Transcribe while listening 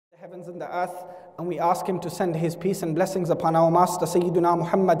heavens and the earth, and we ask him to send his peace and blessings upon our master Sayyiduna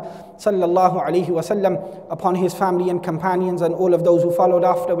Muhammad sallallahu alaihi wasallam, upon his family and companions and all of those who followed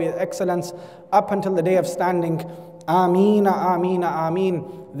after with excellence up until the day of standing. Ameen, ameen,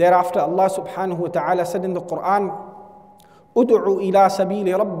 ameen. Thereafter Allah subhanahu wa ta'ala said in the Quran, Ud'u ila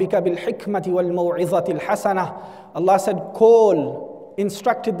sabili rabbika bil hikmati wal maw'izati al hasanah. Allah said, call,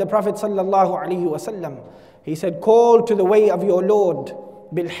 instructed the Prophet sallallahu alaihi wasallam. He said, call to the way of your Lord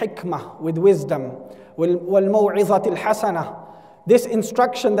bil hikmah, with wisdom, wal maw'izati al hasanah. This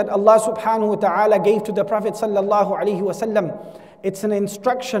instruction that Allah subhanahu wa ta'ala gave to the Prophet sallallahu alaihi wasallam, it's an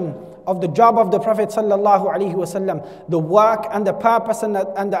instruction of the job of the Prophet sallallahu alaihi wasallam, the work and the purpose and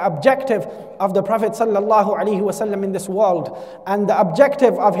the objective of the Prophet sallallahu alaihi wasallam in this world. And the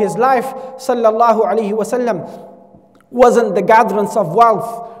objective of his life sallallahu alaihi wasallam wasn't the gatherance of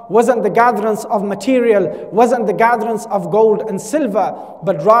wealth, wasn't the gatherance of material, wasn't the gatherance of gold and silver,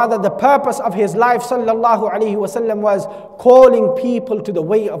 but rather the purpose of his life sallallahu alaihi wasallam was calling people to the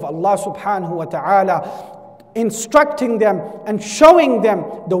way of Allah subhanahu wa ta'ala, instructing them and showing them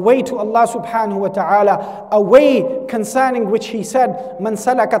the way to Allah subhanahu wa ta'ala, a way concerning which he said, Man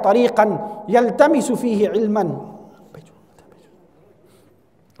salaka tariqan yaltamisu fihi ilman.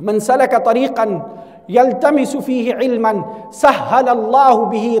 Man salaka tariqan يلتمس فيه علما سهل الله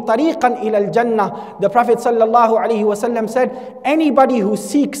به طريقا إلى الجنة. The Prophet sallallahu alaihi wasallam said, anybody who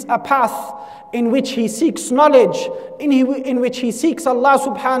seeks a path in which he seeks knowledge, in which he seeks Allah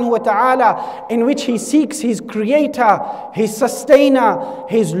subhanahu wa ta'ala, in which he seeks his creator, his sustainer,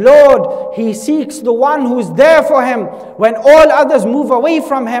 his Lord, he seeks the one who is there for him when all others move away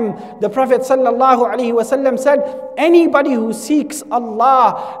from him. The Prophet sallallahu alaihi wasallam said, anybody who seeks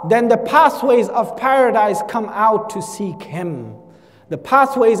Allah, then the pathways of paradise come out to seek him. The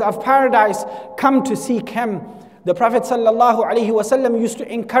pathways of paradise come to seek him. The Prophet sallallahu alaihi wasallam used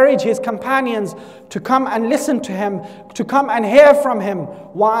to encourage his companions to come and listen to him, to come and hear from him.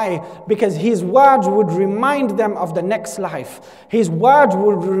 Why? Because his words would remind them of the next life. His words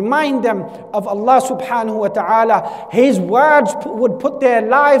would remind them of Allah subhanahu wa ta'ala. His words would put their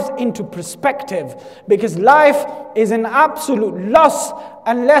lives into perspective, because life is an absolute loss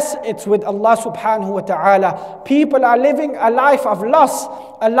unless it's with Allah subhanahu wa ta'ala. People are living a life of loss,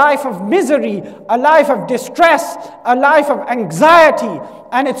 a life of misery, a life of distress, a life of anxiety.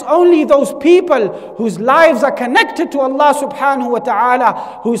 And it's only those people whose lives are connected to Allah subhanahu wa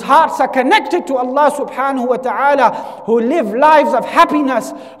ta'ala, whose hearts are connected to Allah subhanahu wa ta'ala, who live lives of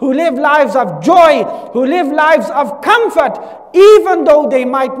happiness, who live lives of joy, who live lives of comfort, even though they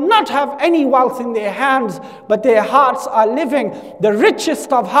might not have any wealth in their hands, but their hearts are living the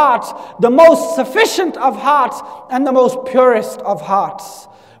richest of hearts, the most sufficient of hearts, and the most purest of hearts.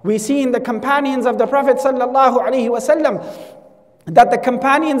 We see in the companions of the Prophet sallallahu alaihi wasallam that the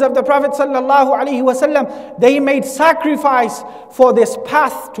companions of the Prophet sallallahu alaihi wasallam, they made sacrifice for this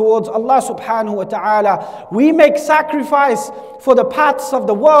path towards Allah subhanahu wa ta'ala. We make sacrifice for the paths of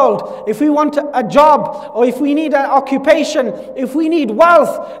the world. If we want a job, or if we need an occupation, if we need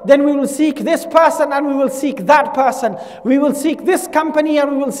wealth, then we will seek this person and we will seek that person. We will seek this company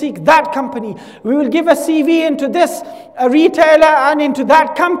and we will seek that company. We will give a CV into this retailer and into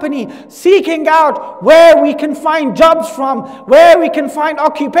that company, seeking out where we can find jobs from, where we can find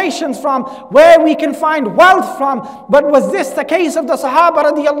occupations from, where we can find wealth from. But was this the case of the Sahaba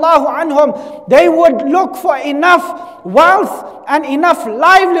radiallahu anhum? They would look for enough wealth and enough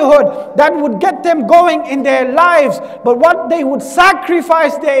livelihood that would get them going in their lives. But what they would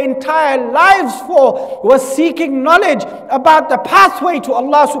sacrifice their entire lives for was seeking knowledge about the pathway to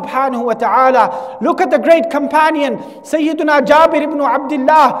Allah subhanahu wa ta'ala. Look at the great companion, Sayyiduna Jabir ibn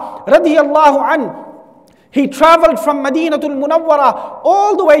Abdullah radiallahu anhu. He traveled from Madinatul Munawwara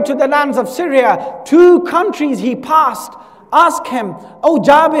all the way to the lands of Syria. 2 countries he passed. Ask him, oh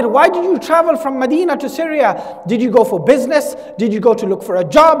Jabir, why did you travel from Medina to Syria? Did you go for business? Did you go to look for a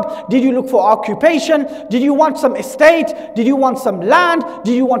job? Did you look for occupation? Did you want some estate? Did you want some land?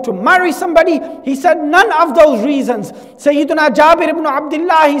 Did you want to marry somebody? He said, none of those reasons. Sayyiduna Jabir ibn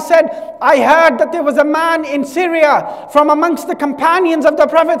Abdullah, he said, I heard that there was a man in Syria from amongst the companions of the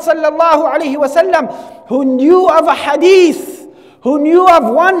Prophet sallallahu alaihi wasallam who knew of a hadith, who knew of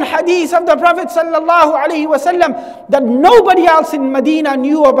one hadith of the Prophet sallallahu alaihi wasallam that nobody else in Medina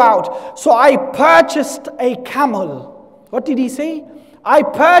knew about. So I purchased a camel. What did he say? I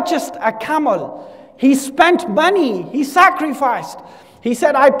purchased a camel. He spent money, he sacrificed. He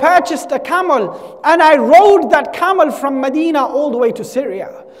said, I purchased a camel and I rode that camel from Medina all the way to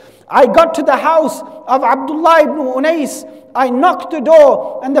Syria. I got to the house of Abdullah ibn Unais. I knocked the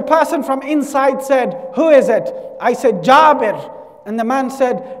door and the person from inside said, who is it? I said, Jabir. And the man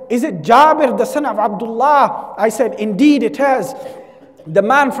said, is it Jabir, the son of Abdullah? I said, indeed it is. The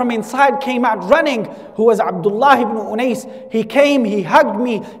man from inside came out running, who was Abdullah ibn Unais. He came, he hugged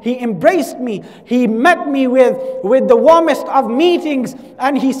me, he embraced me, he met me with the warmest of meetings,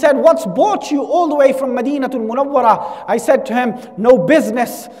 and he said, what's brought you all the way from Madinatul Munawwara? I said to him, no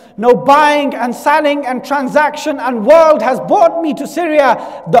business, no buying and selling and transaction and world has brought me to Syria.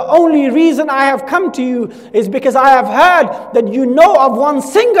 The only reason I have come to you is because I have heard that you know of one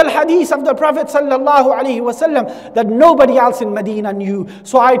single hadith of the Prophet sallallahu alaihi wasallam that nobody else in Medina knew.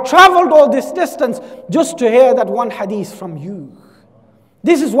 So I traveled all this distance just to hear that one hadith from you.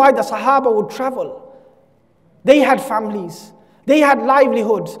 This is why the Sahaba would travel. They had families, they had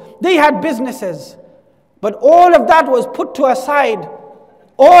livelihoods, they had businesses. But all of that was put to aside.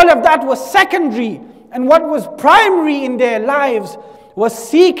 All of that was secondary. And what was primary in their lives was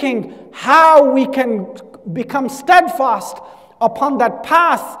seeking how we can become steadfast upon that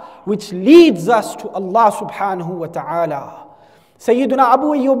path which leads us to Allah subhanahu wa ta'ala. Sayyiduna Abu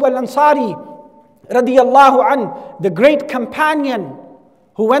Ayyub al-Ansari radiyallahu an, the great companion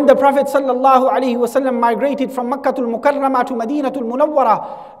who, when the Prophet sallallahu alaihi wasallam migrated from Makkah al-Mukarramah to Madinatul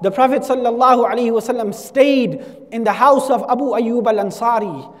Munawwara, the Prophet sallallahu alaihi wasallam stayed in the house of Abu Ayyub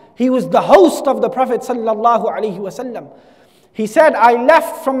al-Ansari. He was the host of the Prophet sallallahu alaihi wasallam. He said, I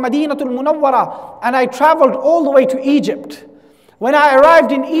left from Madinatul Munawwara and I traveled all the way to Egypt. When I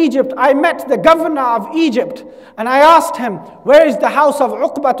arrived in Egypt, I met the governor of Egypt and I asked him, where is the house of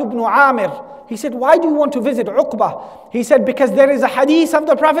Uqbah ibn Amir? He said, why do you want to visit Uqbah? He said, because there is a hadith of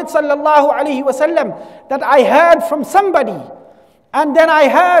the Prophet sallallahu alaihi wasallam that I heard from somebody. And then I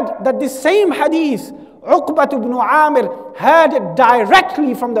heard that this same hadith, Uqbah ibn Amir heard it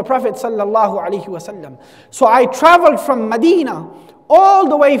directly from the Prophet sallallahu alaihi wasallam. So I traveled from Medina all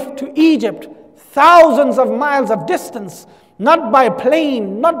the way to Egypt, thousands of miles of distance, not by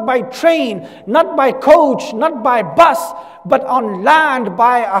plane, not by train, not by coach, not by bus, but on land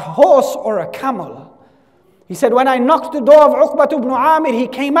by a horse or a camel. He said, when I knocked the door of Uqbah ibn Amir, he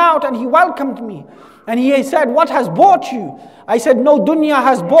came out and he welcomed me. And he said, what has bought you? I said, no dunya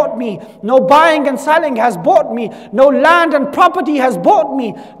has bought me, no buying and selling has bought me, no land and property has bought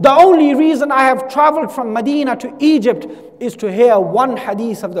me. The only reason I have traveled from Medina to Egypt is to hear one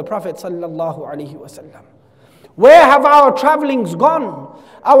hadith of the Prophet sallallahu alaihi wasallam. Where have our travelings gone?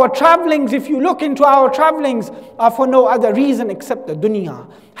 Our travelings, if you look into our travelings, are for no other reason except the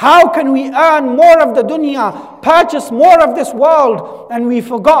dunya. How can we earn more of the dunya, purchase more of this world? And we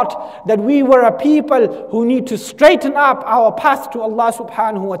forgot that we were a people who need to straighten up our path to Allah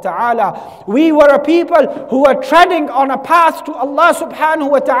subhanahu wa ta'ala. We were a people who are treading on a path to Allah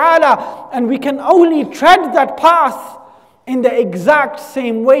subhanahu wa ta'ala, and we can only tread that path in the exact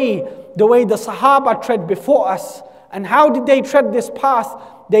same way, the way the Sahaba tread before us. And how did they tread this path?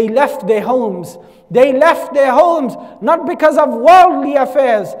 They left their homes. They left their homes not because of worldly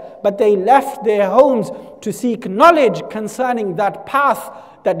affairs, but they left their homes to seek knowledge concerning that path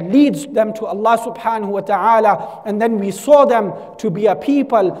that leads them to Allah subhanahu wa ta'ala. And then we saw them to be a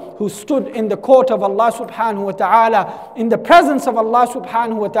people who stood in the court of Allah subhanahu wa ta'ala, in the presence of Allah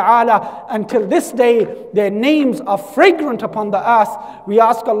subhanahu wa ta'ala. Until this day, their names are fragrant upon the earth. We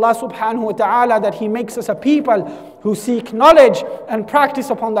ask Allah subhanahu wa ta'ala that He makes us a people who seek knowledge and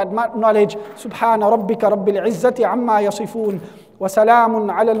practice upon that knowledge. Subhana rabbika rabbil izzati amma yasifun, wa salamun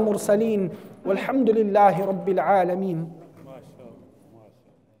ala al-mursaleen, walhamdulillahi rabbil alameen.